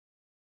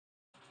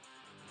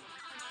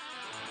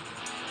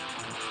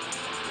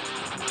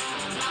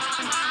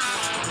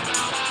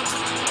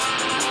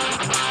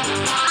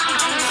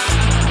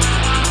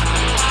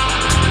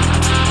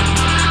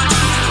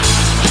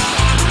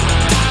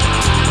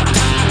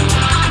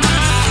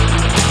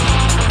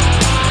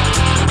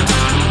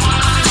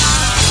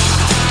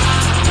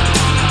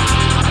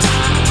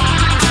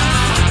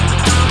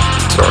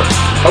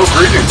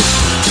Greetings.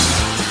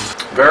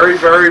 Very,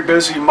 very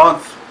busy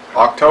month,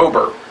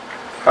 October,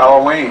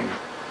 Halloween.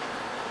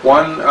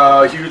 One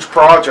huge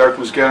project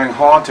was getting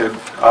Haunted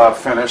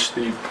finished,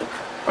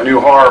 a new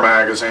horror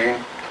magazine.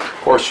 Of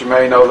course, you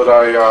may know that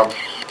I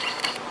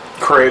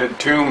created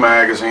Tomb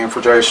magazine for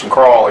Jason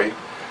Crawley,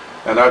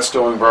 and that's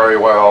doing very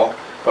well.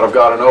 But I've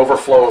got an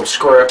overflow of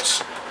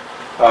scripts,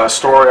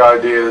 story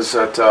ideas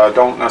that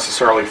don't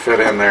necessarily fit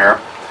in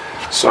there.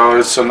 So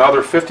it's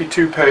another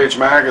 52-page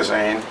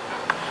magazine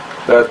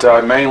that I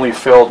mainly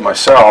filled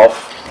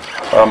myself.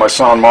 My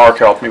son Mark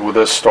helped me with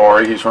this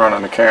story. He's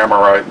running the camera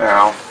right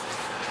now.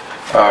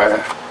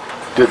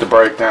 Did the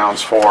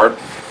breakdowns for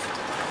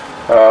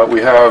it.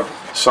 We have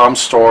some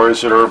stories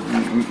that are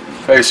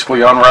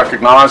basically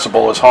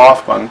unrecognizable as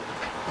Hoffman.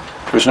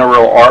 There's no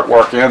real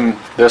artwork in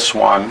this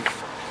one.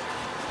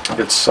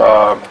 It's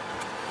a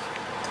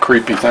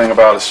creepy thing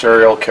about a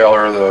serial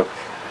killer, the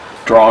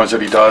drawings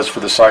that he does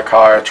for the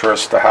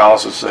psychiatrist, the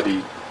houses that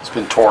he's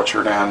been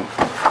tortured in.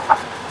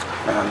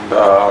 And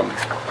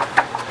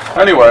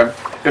anyway,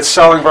 it's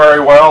selling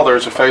very well.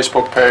 There's a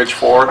Facebook page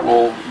for it.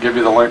 We'll give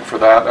you the link for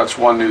that. That's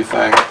one new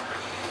thing.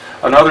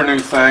 Another new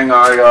thing,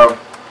 I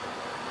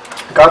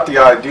got the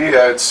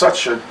idea. It's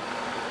such a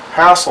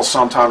hassle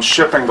sometimes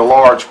shipping the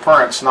large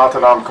prints. Not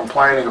that I'm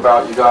complaining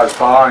about you guys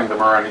buying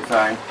them or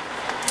anything.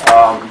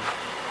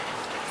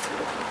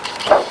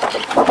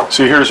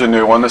 See, here's a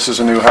new one. This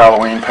is a new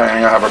Halloween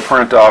painting. I have a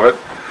print of it.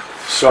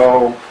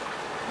 So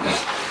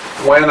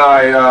when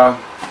I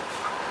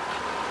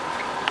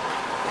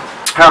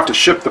have to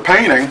ship the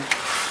painting,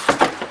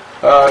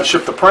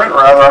 ship the print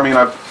rather, I mean,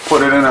 I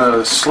put it in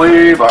a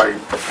sleeve. I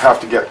have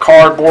to get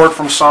cardboard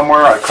from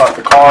somewhere. I cut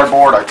the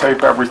cardboard. I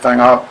tape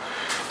everything up.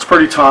 It's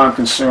pretty time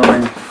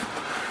consuming.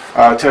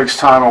 It takes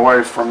time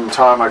away from the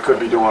time I could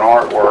be doing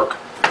artwork.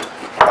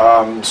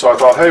 So I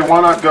thought, hey,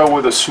 why not go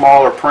with a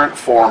smaller print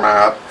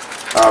format?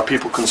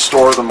 People can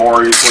store them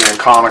more easily in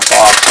comic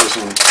boxes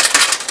and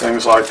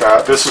things like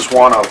that. This is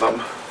one of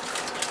them.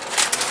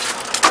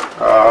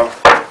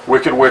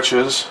 Wicked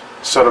Witches,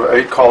 set of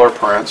 8 color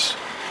prints.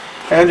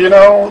 And you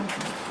know,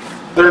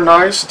 they're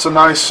nice. It's a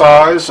nice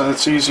size and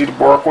it's easy to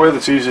work with.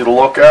 It's easy to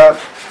look at.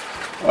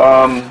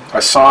 I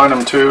sign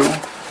them too.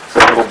 A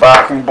little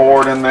backing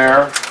board in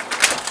there.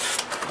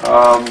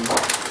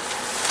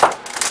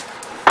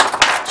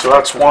 So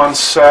that's one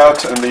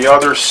set, and the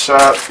other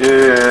set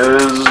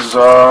is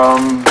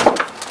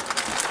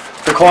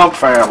the Clump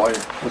family,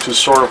 which is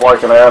sort of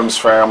like an Addams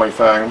Family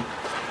thing.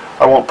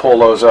 I won't pull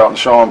those out and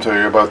show them to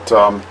you, but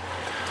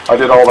I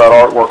did all that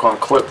artwork on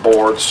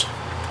clipboards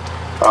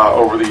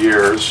over the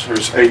years.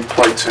 There's 8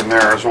 plates in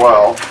there as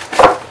well.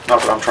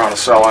 Not that I'm trying to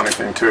sell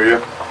anything to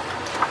you.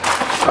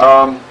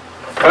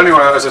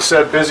 Anyway, as I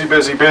said, busy,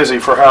 busy, busy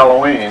for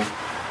Halloween.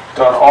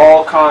 Done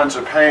all kinds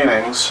of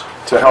paintings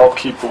to help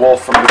keep the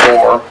wolf from the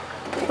door.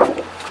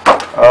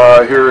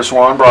 Here's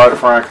one, Bride of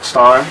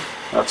Frankenstein.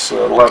 That's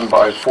 11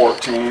 by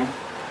 14.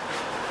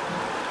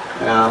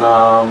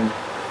 And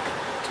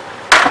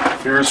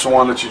here's the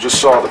one that you just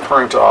saw the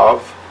print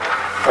of.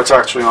 That's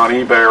actually on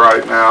eBay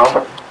right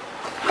now.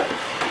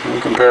 Can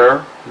you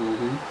compare?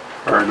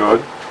 Very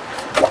good.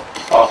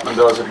 Hoffman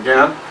does it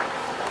again.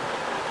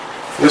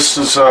 This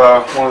is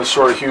one of the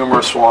sort of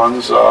humorous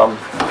ones.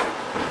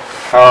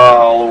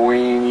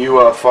 Halloween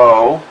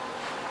UFO.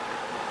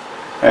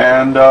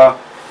 And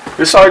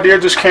this idea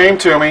just came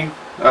to me,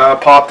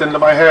 popped into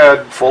my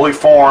head, fully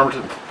formed,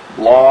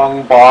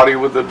 long body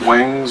with the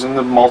wings and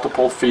the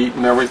multiple feet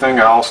and everything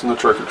else, and the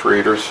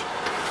trick-or-treaters.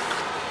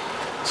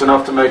 It's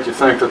enough to make you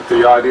think that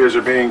the ideas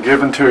are being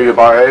given to you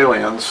by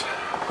aliens,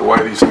 the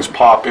way these things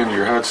pop into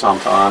your head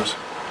sometimes.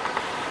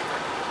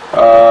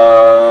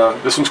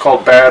 This one's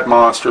called Bad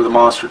Monster. The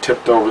monster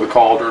tipped over the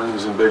cauldron and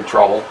is in big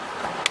trouble.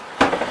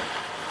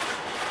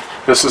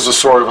 This is a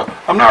sort of a,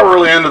 I'm not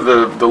really into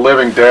the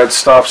living dead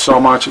stuff so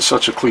much. It's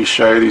such a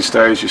cliche these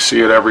days. You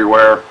see it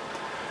everywhere.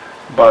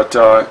 But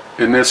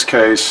in this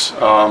case,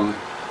 I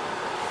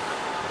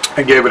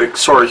gave it a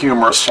sort of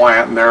humorous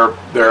slant and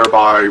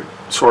thereby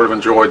sort of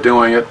enjoyed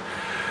doing it.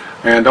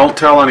 And don't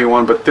tell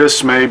anyone, but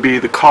this may be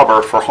the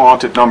cover for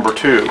Haunted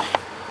 #2.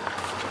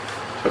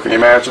 So can you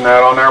imagine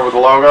that on there with the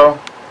logo?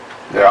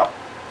 Yeah.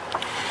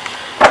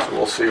 So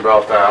we'll see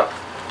about that.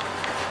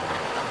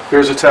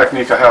 Here's a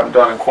technique I haven't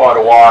done in quite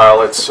a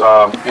while. It's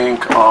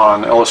ink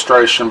on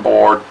illustration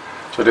board.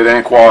 So I did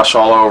ink wash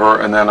all over,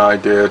 and then I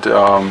did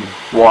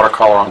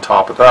watercolor on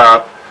top of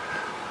that.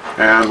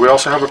 And we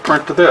also have a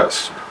print of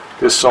this.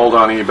 This sold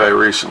on eBay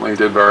recently,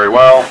 did very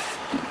well.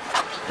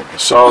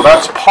 So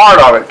that's part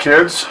of it,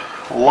 kids.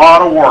 A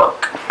lot of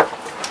work.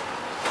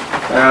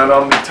 And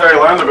on the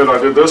tail end of it, I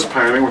did this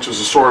painting, which is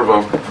a sort of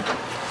a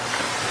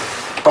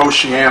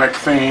oceanic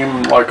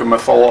theme, like a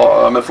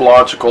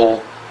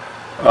mythological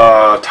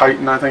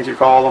Titan, I think you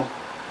call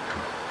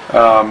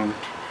them.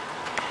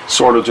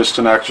 Sort of just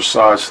an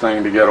exercise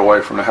thing to get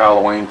away from the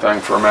Halloween thing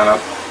for a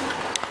minute.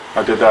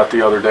 I did that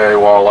the other day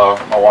while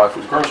my wife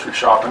was grocery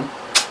shopping.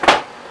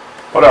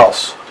 What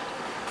else?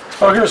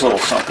 Oh, here's a little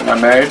something I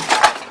made.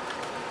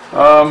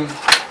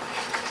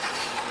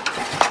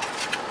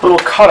 little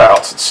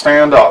cutouts that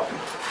stand up,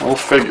 little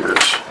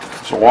figures.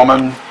 There's a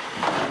woman,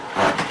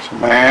 there's a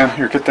man.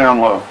 Here, get down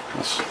low.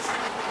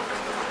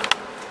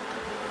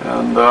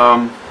 And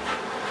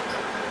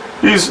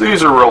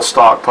these are real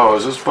stock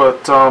poses,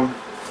 but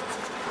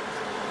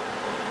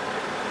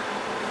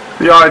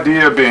the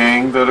idea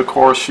being that, of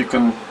course, you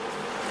can,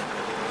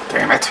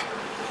 damn it,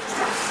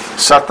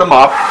 set them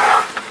up.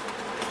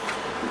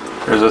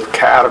 There's a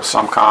cat of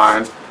some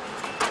kind,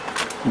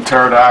 and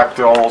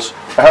pterodactyls.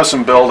 It has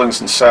some buildings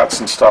and sets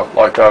and stuff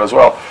like that as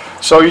well.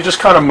 So you just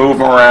kind of move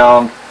them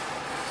around,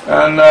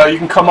 and you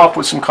can come up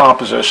with some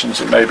compositions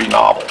that may be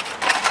novel.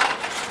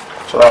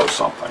 So that was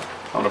something.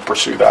 I'm going to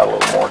pursue that a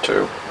little more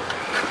too.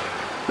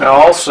 Now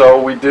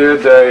also, we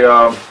did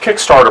a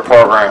Kickstarter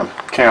program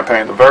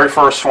campaign, the very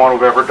first one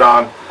we've ever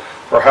done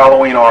for a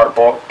Halloween art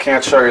book.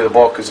 Can't show you the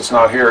book because it's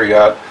not here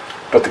yet,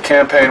 but the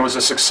campaign was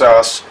a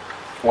success.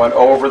 Went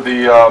over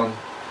the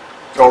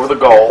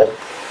goal,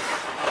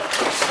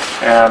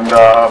 and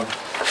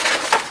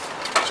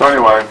so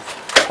anyway,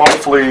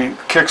 hopefully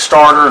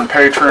Kickstarter and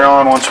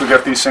Patreon, once we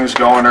get these things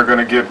going, are going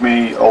to give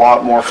me a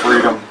lot more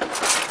freedom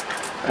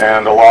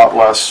and a lot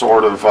less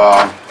sort of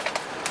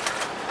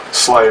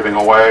slaving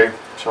away,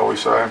 shall we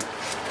say.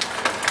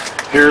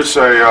 Here's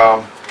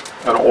an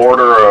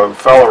order. A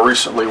fellow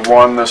recently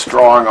won this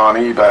drawing on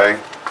eBay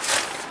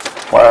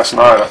last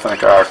night, I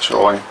think,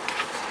 actually.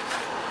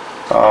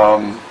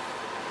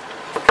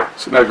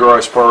 It's an Edgar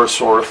Rice Burroughs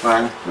sort of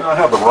thing. I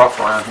have the rough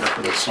around here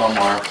for this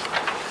somewhere.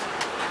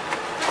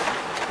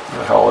 Where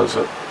the hell is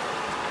it?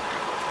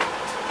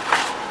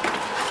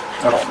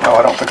 I don't know.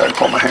 I don't think I can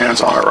put my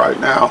hands on it right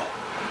now.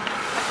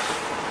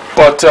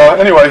 But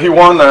anyway, he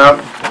won that,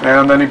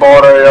 and then he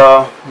bought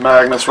a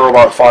Magnus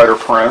Robot Fighter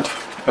print.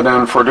 And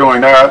then for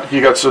doing that, he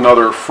gets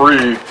another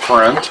free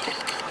print.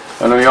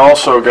 And then he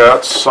also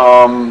gets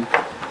some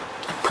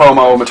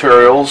promo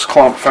materials,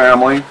 Clump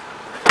Family,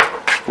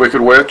 Wicked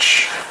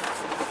Witch,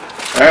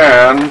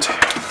 and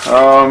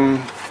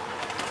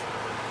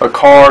a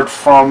card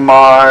from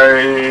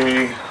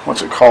my,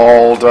 what's it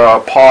called,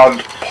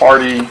 Pod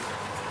Party,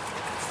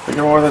 you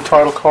know what the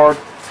title card?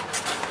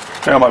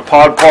 Yeah, my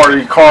Pod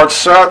Party card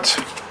set,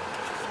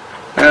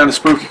 and a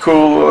Spooky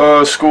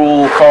Cool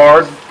School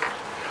card.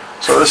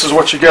 So this is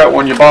what you get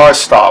when you buy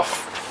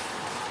stuff.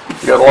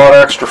 You get a lot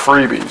of extra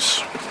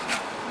freebies.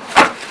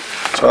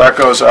 So that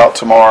goes out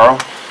tomorrow.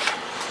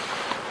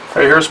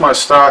 Hey, here's my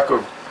stack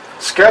of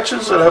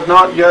sketches that have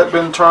not yet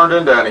been turned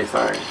into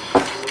anything.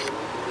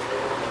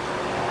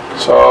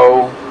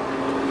 So,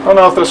 I don't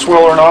know if this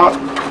will or not.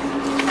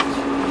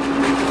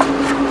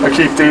 I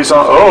keep these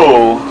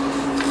on,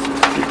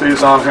 keep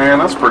these on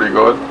hand, that's pretty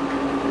good.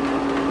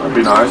 That'd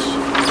be nice.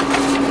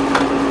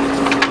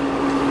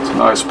 It's a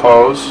nice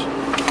pose.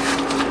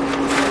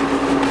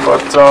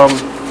 But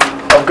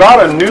I've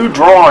got a new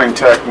drawing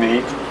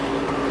technique.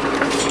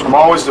 I'm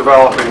always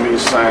developing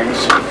these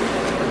things.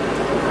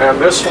 And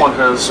this one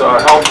has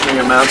helped me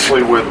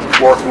immensely with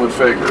working with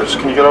figures.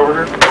 Can you get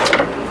over here?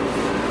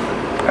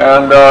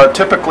 And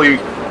typically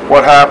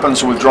what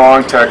happens with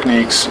drawing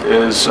techniques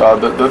is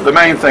the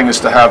main thing is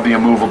to have the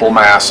immovable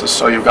masses.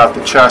 So you've got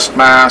the chest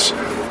mass,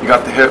 you've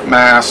got the hip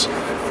mass,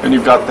 and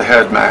you've got the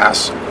head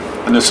mass.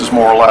 And this is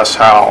more or less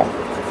how,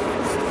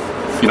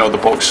 you know, the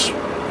books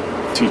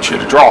teach you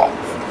to draw,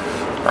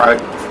 right?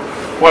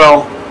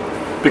 Well,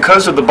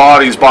 because of the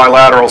body's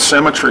bilateral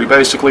symmetry,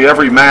 basically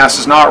every mass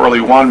is not really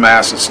one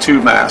mass, it's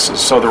two masses.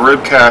 So the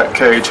rib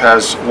cage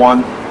has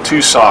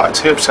two sides,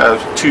 hips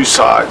have two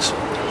sides.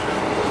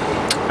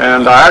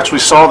 And I actually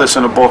saw this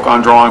in a book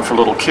on drawing for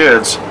little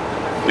kids.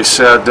 They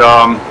said,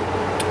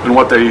 and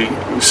what they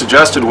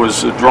suggested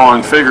was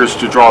drawing figures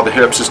to draw the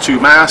hips as two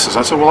masses.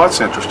 I said, well,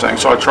 that's interesting,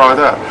 so I tried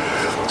that.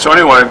 So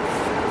anyway,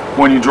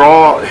 when you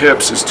draw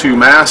hips as two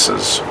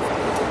masses,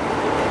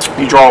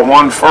 you draw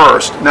one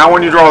first. Now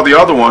when you draw the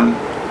other one,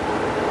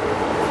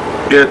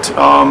 it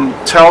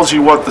tells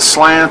you what the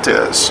slant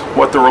is,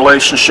 what the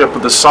relationship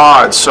of the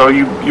sides. So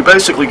you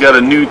basically get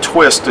a new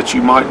twist that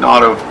you might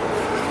not have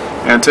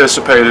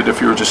anticipated if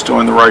you were just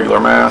doing the regular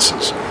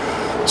masses.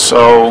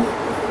 So,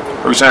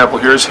 for example,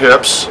 here's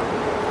hips.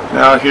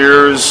 Now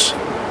here's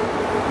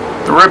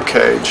the rib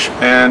cage,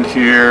 and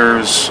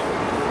here's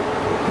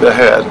the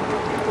head.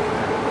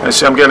 And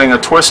see, I'm getting a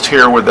twist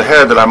here with the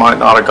head that I might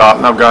not have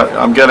gotten.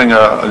 I'm getting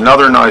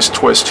another nice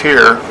twist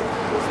here,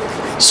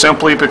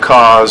 simply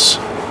because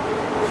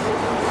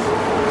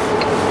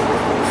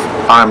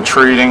I'm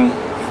treating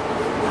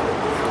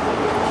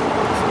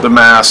the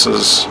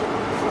masses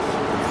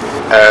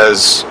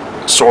as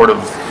sort of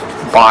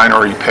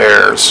binary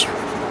pairs.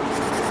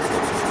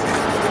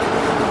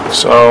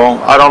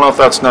 So I don't know if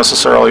that's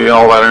necessarily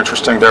all that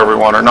interesting to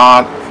everyone or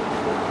not,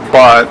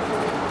 but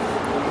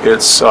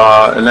it's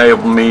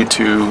enabled me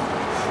to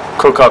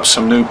cook up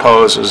some new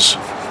poses,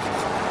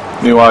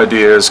 new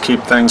ideas,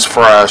 keep things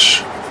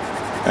fresh,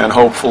 and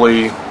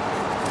hopefully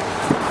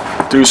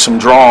do some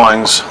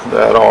drawings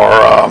that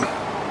are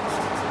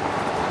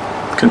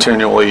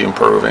continually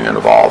improving and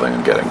evolving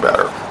and getting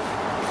better.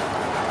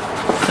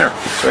 Here,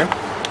 see?